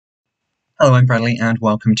Hello, I'm Bradley and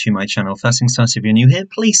welcome to my channel. First things first, if you're new here,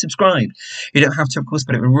 please subscribe. You don't have to, of course,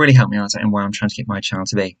 but it would really help me out and where I'm trying to get my channel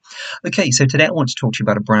to be. Okay, so today I want to talk to you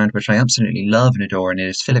about a brand which I absolutely love and adore, and it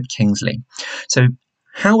is Philip Kingsley. So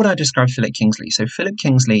how would I describe Philip Kingsley? So Philip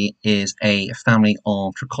Kingsley is a family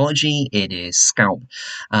of trichology. It is scalp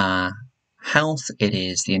health. It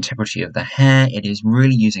is the integrity of the hair. It is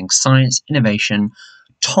really using science, innovation,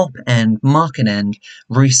 top-end, market-end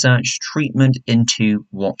research treatment into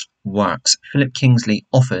what works. Philip Kingsley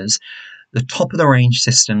offers the top-of-the-range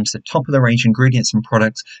systems, the top-of-the-range ingredients and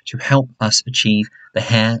products to help us achieve the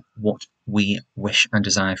hair what we wish and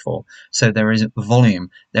desire for. So there is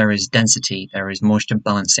volume, there is density, there is moisture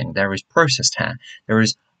balancing, there is processed hair, there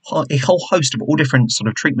is a whole host of all different sort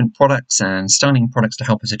of treatment products and styling products to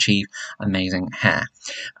help us achieve amazing hair.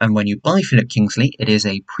 And when you buy Philip Kingsley, it is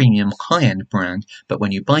a premium high-end brand, but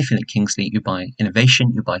when you buy Philip Kingsley, you buy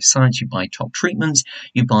innovation, you buy science, you buy top treatments,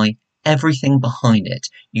 you buy everything behind it.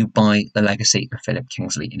 You buy the legacy of Philip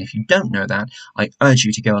Kingsley. And if you don't know that, I urge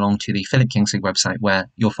you to go along to the Philip Kingsley website where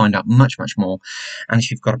you'll find out much, much more. And if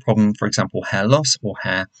you've got a problem, for example, hair loss or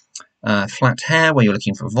hair flat hair where you're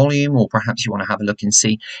looking for volume, or perhaps you want to have a look and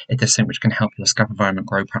see if there's something which can help your scalp environment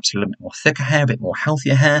grow perhaps a little bit more thicker hair, a bit more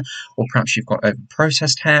healthier hair, or perhaps you've got over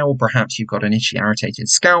processed hair, or perhaps you've got an itchy, irritated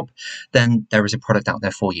scalp, then there is a product out there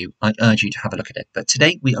for you. I urge you to have a look at it. But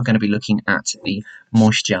today we are going to be looking at the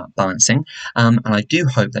moisture balancing, and I do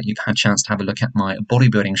hope that you've had a chance to have a look at my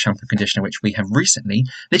bodybuilding shampoo conditioner, which we have recently,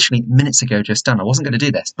 literally minutes ago, just done. I wasn't going to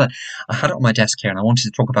do this, but I had it on my desk here and I wanted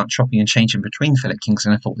to talk about chopping and changing between Philip Kingsley,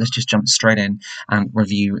 and I thought let's just jump straight in and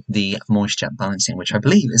review the moisture balancing, which I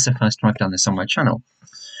believe is the first time I've done this on my channel.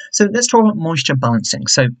 So let's talk about moisture balancing.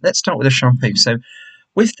 So let's start with a shampoo. So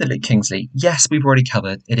with Philip Kingsley, yes, we've already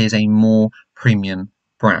covered it is a more premium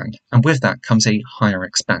brand, and with that comes a higher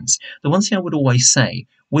expense. The one thing I would always say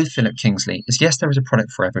with Philip Kingsley is yes, there is a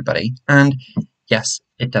product for everybody, and yes,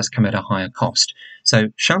 it does come at a higher cost. So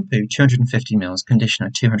shampoo 250 mils,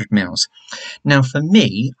 conditioner 200 mils. Now for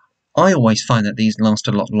me, I always find that these last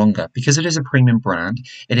a lot longer because it is a premium brand.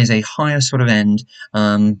 It is a higher sort of end.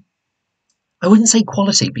 I wouldn't say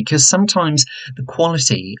quality, because sometimes the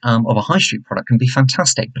quality of a high street product can be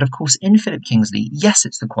fantastic. But of course, in Philip Kingsley, yes,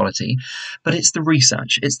 it's the quality, but it's the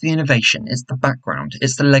research, it's the innovation, it's the background,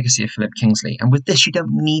 it's the legacy of Philip Kingsley. And with this, you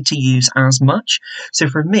don't need to use as much. So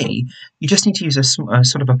for me, you just need to use a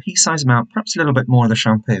sort of a pea-sized amount, perhaps a little bit more of the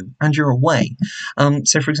shampoo, and you're away.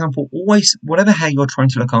 So for example, always, whatever hair you're trying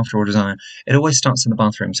to look after or desire, it always starts in the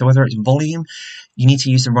bathroom. So whether it's volume, you need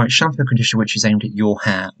to use the right shampoo conditioner which is aimed at your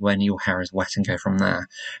hair when your hair is wet and go from there.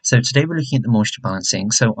 So today we're looking at the moisture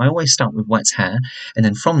balancing. So I always start with wet hair, and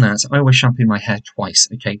then from that I always shampoo my hair twice.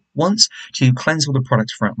 Okay, once to cleanse all the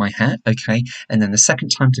products throughout my hair, okay, and then the second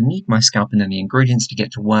time to knead my scalp and then the ingredients to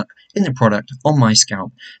get to work in the product on my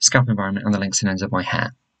scalp environment and the links and ends of my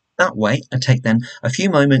hair. That way, I take then a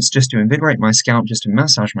few moments just to invigorate my scalp, just to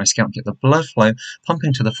massage my scalp, get the blood flow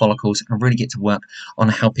pumping to the follicles, and really get to work on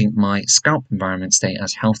helping my scalp environment stay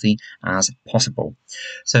as healthy as possible.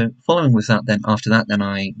 So following with that, then after that, then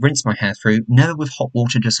I rinse my hair through, never with hot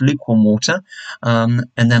water, just lukewarm water, and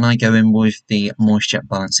then I go in with the moisture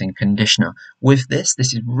balancing conditioner. With this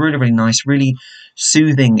is really, really nice, really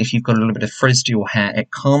soothing. If you've got a little bit of frizz to your hair,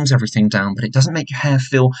 it calms everything down, but it doesn't make your hair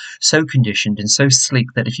feel so conditioned and so sleek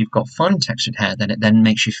that if you've got fine textured hair, then it then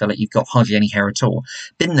makes you feel like you've got hardly any hair at all.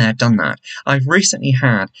 Been there, done that. I've recently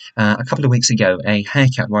had, a couple of weeks ago, a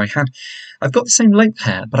haircut where I've got the same length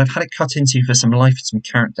hair, but I've had it cut into for some life and some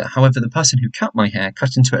character. However, the person who cut my hair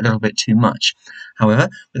cut into it a little bit too much. However,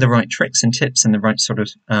 with the right tricks and tips and the right sort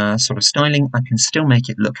of styling, I can still make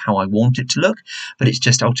it look how I want it to look. But it's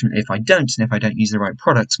just ultimately if I don't, and if I don't use the right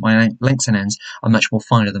products, my lengths and ends are much more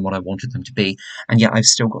finer than what I wanted them to be, and yet I've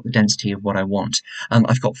still got the density of what I want.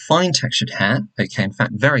 I've got fine textured hair, okay, in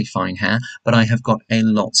fact very fine hair, but I have got a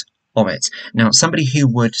lot of it. Now, somebody who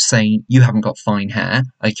would say you haven't got fine hair,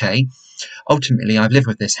 okay, ultimately I've lived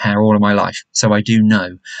with this hair all of my life, so I do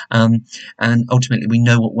know, and ultimately we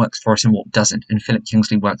know what works for us and what doesn't, and Philip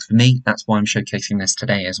Kingsley works for me. That's why I'm showcasing this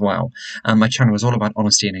today as well. My channel is all about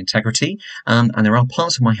honesty and integrity, and there are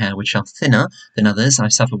parts of my hair which are thinner than others. I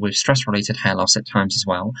suffer with stress-related hair loss at times as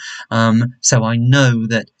well, so I know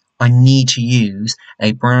that I need to use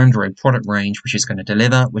a brand or a product range which is going to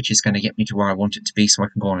deliver, which is going to get me to where I want it to be so I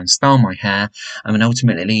can go on and style my hair. And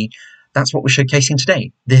ultimately, that's what we're showcasing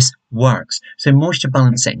today. This works. So moisture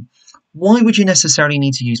balancing. Why would you necessarily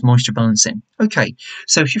need to use moisture balancing? Okay,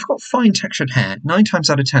 so if you've got fine textured hair, 9 times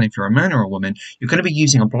out of 10, if you're a man or a woman, you're going to be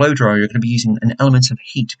using a blow dryer, you're going to be using an element of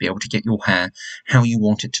heat to be able to get your hair how you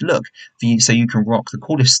want it to look. So you can rock the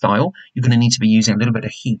coolest style, you're going to need to be using a little bit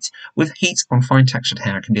of heat. With heat on fine textured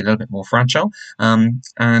hair, it can be a little bit more fragile,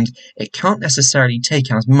 and it can't necessarily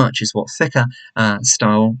take as much as what thicker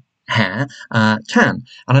style hair can.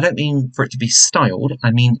 And I don't mean for it to be styled,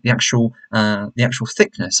 I mean the actual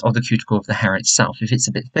thickness of the cuticle of the hair itself. If it's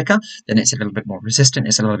a bit thicker, then it's a little bit more resistant,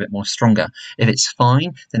 it's a little bit more stronger. If it's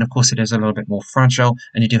fine, then of course it is a little bit more fragile,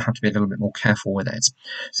 and you do have to be a little bit more careful with it.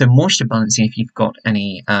 So moisture balancing, if you've got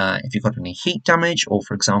any heat damage, or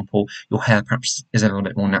for example your hair perhaps is a little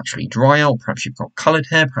bit more naturally drier, or perhaps you've got coloured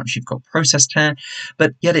hair, perhaps you've got processed hair,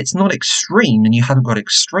 but yet it's not extreme and you haven't got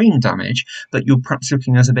extreme damage, but you're perhaps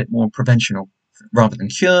looking as a bit more prevention rather than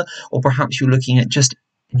cure, or perhaps you're looking at just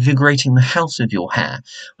invigorating the health of your hair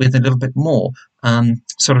with a little bit more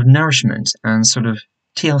sort of nourishment and sort of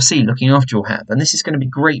TLC looking after your hair, then this is going to be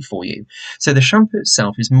great for you. So the shampoo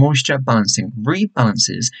itself is moisture balancing,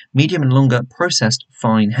 rebalances medium and longer processed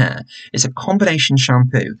fine hair. It's a combination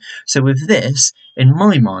shampoo. So with this, in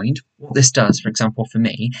my mind, what this does, for example, for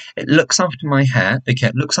me, it looks after my hair, okay,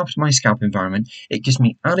 it looks after my scalp environment, it gives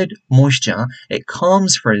me added moisture, it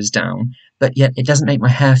calms frizz down, but yet it doesn't make my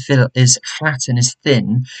hair feel as flat and as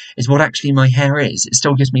thin as what actually my hair is. It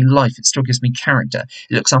still gives me life, it still gives me character.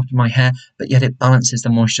 It looks after my hair, but yet it balances the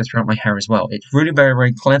moisture throughout my hair as well. It's really very,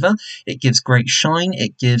 very clever. It gives great shine,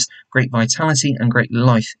 it gives great vitality and great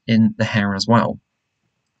life in the hair as well.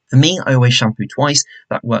 For me, I always shampoo twice.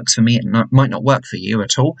 That works for me. It might not work for you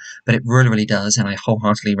at all, but it really, really does, and I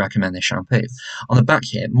wholeheartedly recommend this shampoo. On the back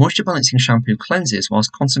here, moisture balancing shampoo cleanses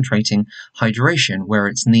whilst concentrating hydration where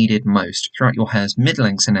it's needed most. Throughout your hair's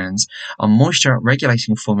mid-lengths and ends, our moisture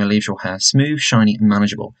regulating formula leaves your hair smooth, shiny, and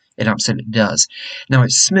manageable. It absolutely does. Now,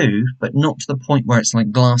 it's smooth, but not to the point where it's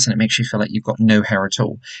like glass and it makes you feel like you've got no hair at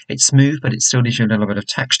all. It's smooth, but it still gives you a little bit of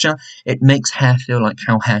texture. It makes hair feel like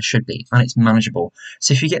how hair should be, and it's manageable.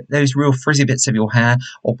 So if you get those real frizzy bits of your hair,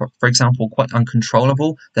 or for example, quite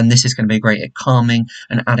uncontrollable, then this is going to be great at calming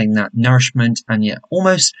and adding that nourishment, and yet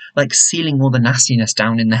almost like sealing all the nastiness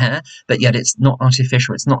down in the hair, but yet it's not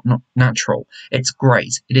artificial, it's not natural. It's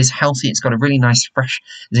great. It is healthy. It's got a really nice, fresh,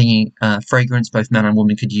 zingy fragrance both men and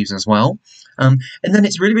women could use as well. And then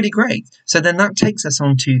it's really, really great. So then that takes us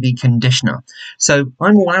on to the conditioner. So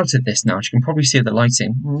I'm all out of this now. As you can probably see the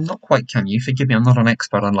lighting. Not quite, can you? Forgive me, I'm not an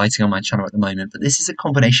expert on lighting on my channel at the moment, but this is a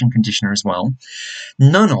combination conditioner as well.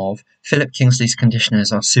 None of Philip Kingsley's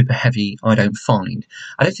conditioners are super heavy, I don't find.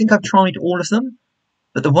 I don't think I've tried all of them,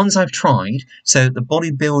 but the ones I've tried, so the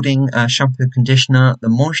bodybuilding shampoo conditioner, the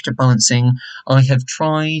moisture balancing, I have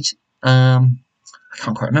tried, I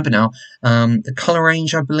can't quite remember now, the colour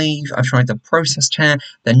range, I believe. I've tried the processed hair.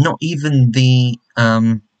 They're not even the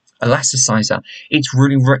elasticizer. It's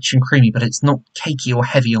really rich and creamy, but it's not cakey or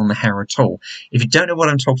heavy on the hair at all. If you don't know what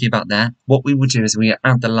I'm talking about there, what we will do is we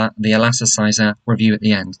add the elasticizer review at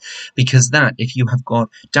the end, because that, if you have got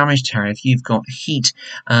damaged hair, if you've got heat,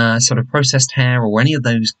 sort of processed hair, or any of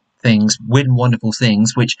those things, weird and wonderful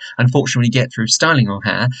things, which unfortunately get through styling your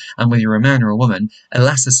hair, and whether you're a man or a woman,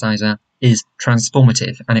 elasticizer is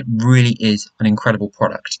transformative, and it really is an incredible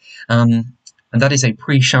product. And that is a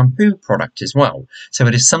pre-shampoo product as well. So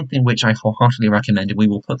it is something which I wholeheartedly recommend, and we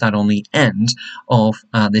will put that on the end of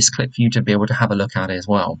this clip for you to be able to have a look at as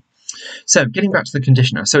well. So getting back to the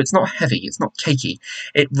conditioner, so it's not heavy, it's not cakey.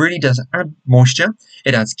 It really does add moisture,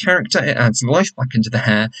 it adds character, it adds life back into the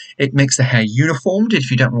hair, it makes the hair uniformed, if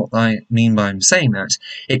you don't know what I mean by saying that.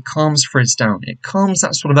 It calms frizz down, it calms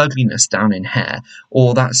that sort of ugliness down in hair,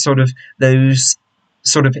 or that sort of, those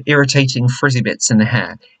sort of irritating frizzy bits in the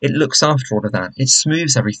hair. It looks after all of that. It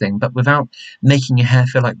smooths everything, but without making your hair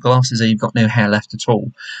feel like glasses or you've got no hair left at all.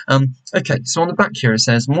 Okay, so on the back here it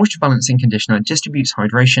says, moisture balancing conditioner distributes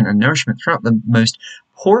hydration and nourishment throughout the most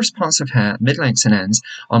porous parts of hair, mid-lengths and ends.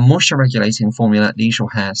 Our moisture regulating formula leaves your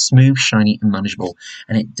hair smooth, shiny and manageable.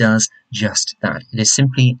 And it does just that. It is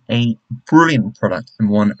simply a brilliant product, and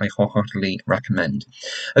one I wholeheartedly recommend.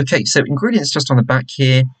 Okay, so ingredients just on the back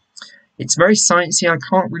here. It's very sciencey, I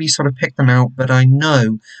can't really sort of pick them out, but I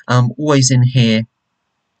know always in here,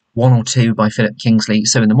 one or two by Philip Kingsley.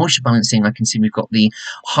 So in the moisture balancing, I can see we've got the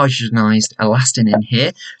hydrogenized elastin in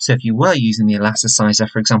here. So if you were using the elasticizer,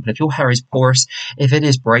 for example, if your hair is porous, if it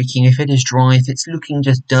is breaking, if it is dry, if it's looking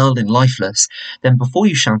just dull and lifeless, then before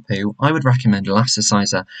you shampoo, I would recommend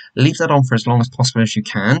elasticizer. Leave that on for as long as possible as you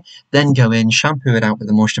can, then go in, shampoo it out with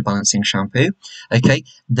the moisture balancing shampoo, okay,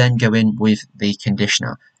 then go in with the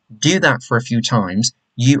conditioner. Do that for a few times.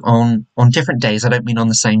 you on different days. I don't mean on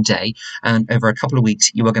the same day. And over a couple of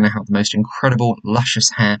weeks, you are going to have the most incredible,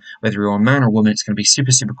 luscious hair. Whether you're a man or a woman, it's going to be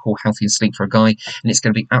super, super cool, healthy and sleek for a guy. And it's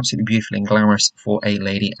going to be absolutely beautiful and glamorous for a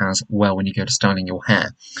lady as well when you go to styling your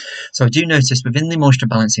hair. So I do notice within the moisture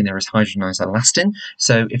balancing there is hydrogenized elastin.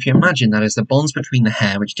 So if you imagine that as the bonds between the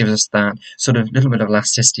hair, which gives us that sort of little bit of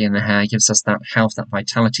elasticity in the hair, gives us that health, that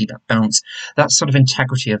vitality, that bounce, that sort of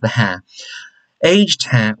integrity of the hair. Aged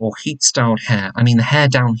hair or heat-styled hair, I mean the hair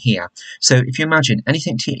down here. So if you imagine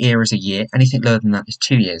anything to your ear is a year, anything lower than that is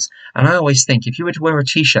 2 years. And I always think if you were to wear a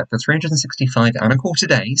t-shirt for 365 and a quarter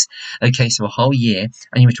days, okay, so a whole year,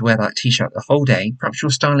 and you were to wear that t-shirt the whole day, perhaps you're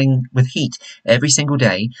styling with heat every single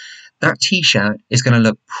day, that t-shirt is going to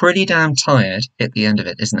look pretty damn tired at the end of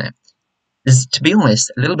it, isn't it? There's, to be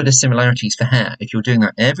honest, a little bit of similarities for hair. If you're doing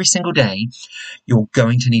that every single day, you're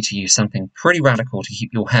going to need to use something pretty radical to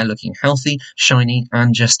keep your hair looking healthy, shiny,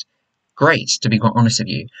 and just great, to be quite honest with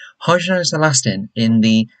you. Hydrogenized elastin in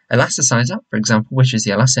the elasticizer, for example, which is the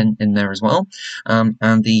elastin in there as well,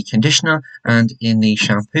 and the conditioner, and in the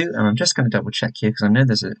shampoo. And I'm just going to double check here because I know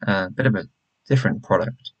there's a bit of a different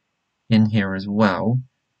product in here as well.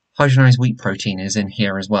 Hydrogenized wheat protein is in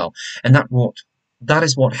here as well, and that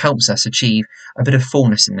is what helps us achieve a bit of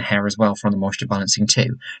fullness in the hair as well from the moisture balancing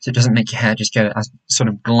too. So it doesn't make your hair just go as sort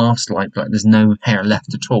of glass-like, like there's no hair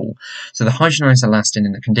left at all. So the hydrogenized elastin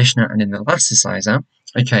in the conditioner and in the elasticizer,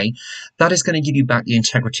 okay, that is going to give you back the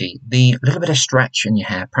integrity, the little bit of stretch in your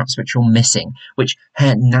hair, perhaps which you're missing, which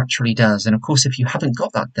hair naturally does. And of course, if you haven't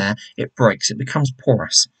got that there, it breaks, it becomes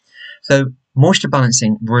porous. So moisture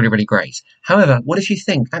balancing, really, really great. However, what if you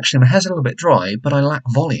think, actually, my hair's a little bit dry, but I lack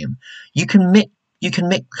volume? You can mix, I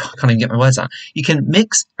can't even get my words out. You can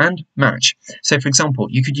mix and match. So, for example,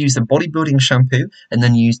 you could use the bodybuilding shampoo and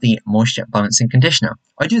then use the moisture balancing conditioner.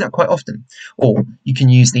 I do that quite often. Or you can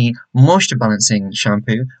use the moisture balancing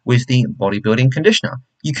shampoo with the bodybuilding conditioner.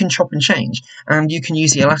 You can chop and change, and you can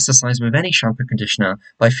use the elasticizer with any shampoo conditioner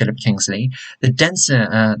by Philip Kingsley. The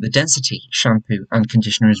density shampoo and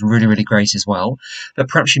conditioner is really, really great as well. But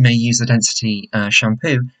perhaps you may use the density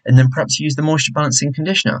shampoo and then perhaps use the moisture balancing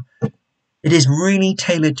conditioner. It is really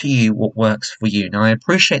tailored to you what works for you. Now, I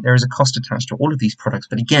appreciate there is a cost attached to all of these products,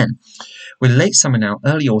 but again, we're late summer now,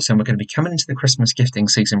 early autumn, we're going to be coming into the Christmas gifting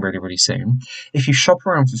season really, really soon. If you shop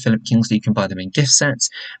around for Philip Kingsley, you can buy them in gift sets,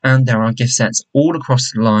 and there are gift sets all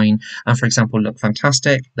across the line. For example, Look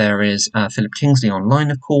Fantastic, there is Philip Kingsley online,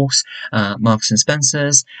 of course, Marks &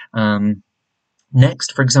 Spencer's.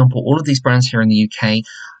 Next, for example, all of these brands here in the UK,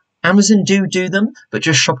 Amazon do them, but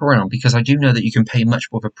just shop around because I do know that you can pay much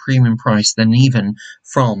more of a premium price than even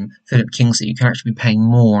from Philip Kingsley. You can actually be paying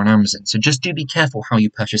more on Amazon. So just do be careful how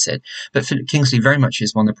you purchase it. But Philip Kingsley very much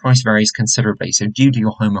is one. The price varies considerably. So do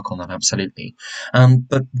your homework on that, absolutely.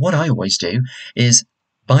 But what I always do is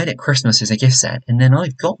buy it at Christmas as a gift set, and then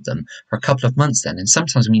I've got them for a couple of months then. And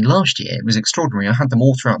sometimes, I mean, last year it was extraordinary. I had them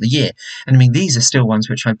all throughout the year. And I mean, these are still ones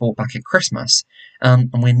which I bought back at Christmas.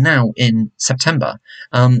 And we're now in September.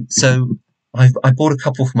 So I bought a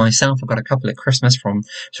couple for myself. I got a couple at Christmas from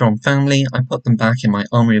family. I put them back in my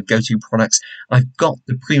armory of go-to products. I've got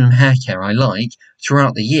the premium hair care I like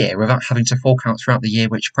throughout the year without having to fork out throughout the year,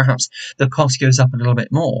 which perhaps the cost goes up a little bit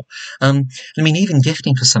more. I mean, even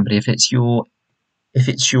gifting for somebody, if it's your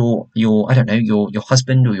I don't know, your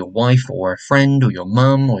husband or your wife or a friend or your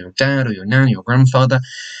mum or your dad or your nan or your grandfather,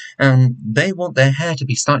 they want their hair to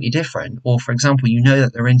be slightly different. Or, for example, you know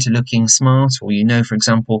that they're into looking smart, or you know, for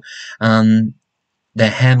example, their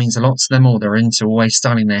hair means a lot to them, or they're into always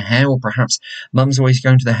styling their hair, or perhaps mum's always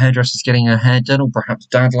going to the hairdressers getting her hair done, or perhaps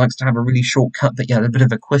dad likes to have a really short cut but a bit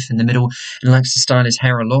of a quiff in the middle and likes to style his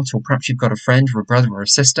hair a lot, or perhaps you've got a friend or a brother or a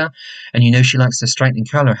sister and you know she likes to straighten and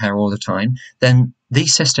curl her hair all the time, then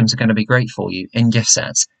these systems are going to be great for you in gift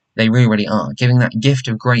sets. They really, really are. Giving that gift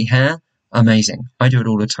of great hair, amazing. I do it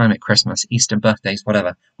all the time at Christmas, Easter, birthdays,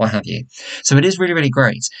 whatever, what have you. So it is really, really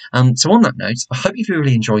great. So on that note, I hope you've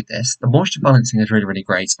really enjoyed this. The moisture balancing is really, really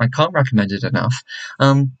great. I can't recommend it enough.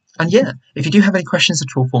 And yeah, if you do have any questions at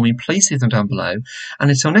all for me, please leave them down below. And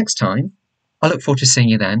until next time, I look forward to seeing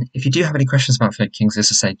you then. If you do have any questions about Philip Kingsley,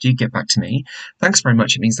 as I say, do get back to me. Thanks very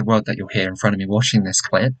much. It means the world that you're here in front of me watching this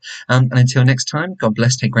clip. And until next time, God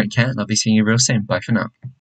bless, take great care, and I'll be seeing you real soon. Bye for now.